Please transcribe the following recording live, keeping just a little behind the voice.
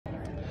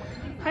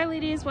Hi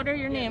ladies, what are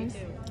your names?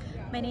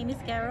 My name is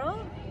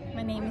Carol.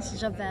 My name is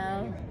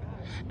Javel.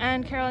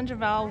 And Carol and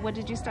Javel, what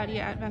did you study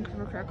at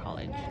Vancouver Career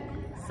College?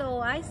 So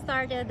I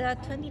started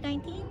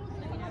 2019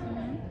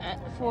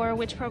 For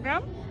which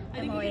program?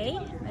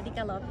 MOA,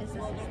 Medical Office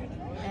Assistant.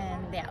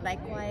 And yeah,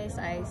 likewise,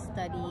 I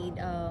studied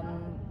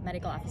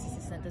Medical Office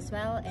Assistant as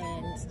well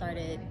and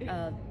started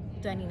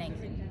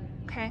 2019.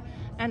 Okay.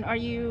 And are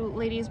you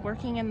ladies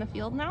working in the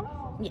field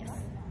now? Yes.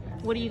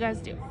 What do you guys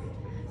do?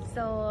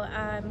 So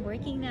I'm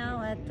working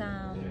now at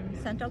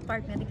Central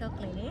Park Medical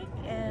Clinic,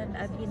 and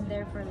I've been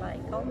there for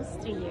like almost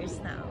 3 years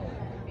now.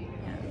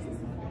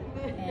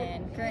 Yes.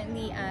 And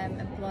currently I'm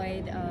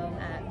employed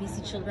at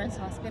BC Children's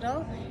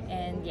Hospital,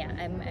 and yeah,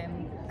 I'm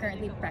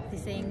currently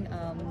practicing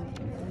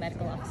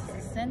medical office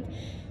assistant,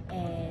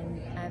 and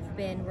I've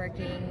been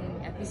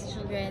working at BC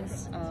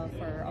Children's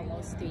for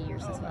almost 3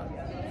 years as well.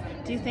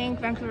 Do you think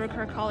Vancouver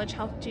Career College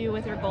helped you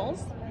with your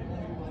goals?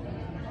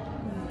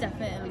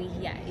 Definitely,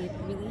 yeah. It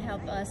really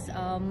helped us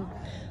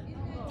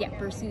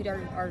pursue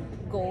our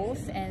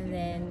goals, and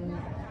then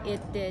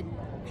it did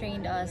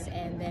trained us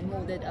and then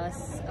molded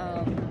us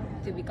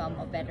to become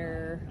a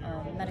better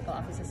medical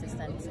office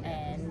assistant.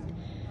 And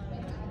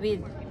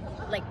with,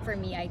 like, for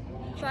me, I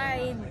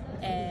tried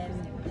and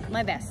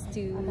my best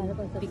to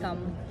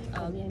become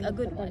a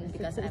good one,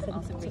 because I'm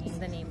also bringing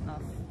the name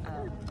of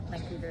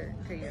Vancouver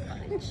Career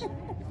College.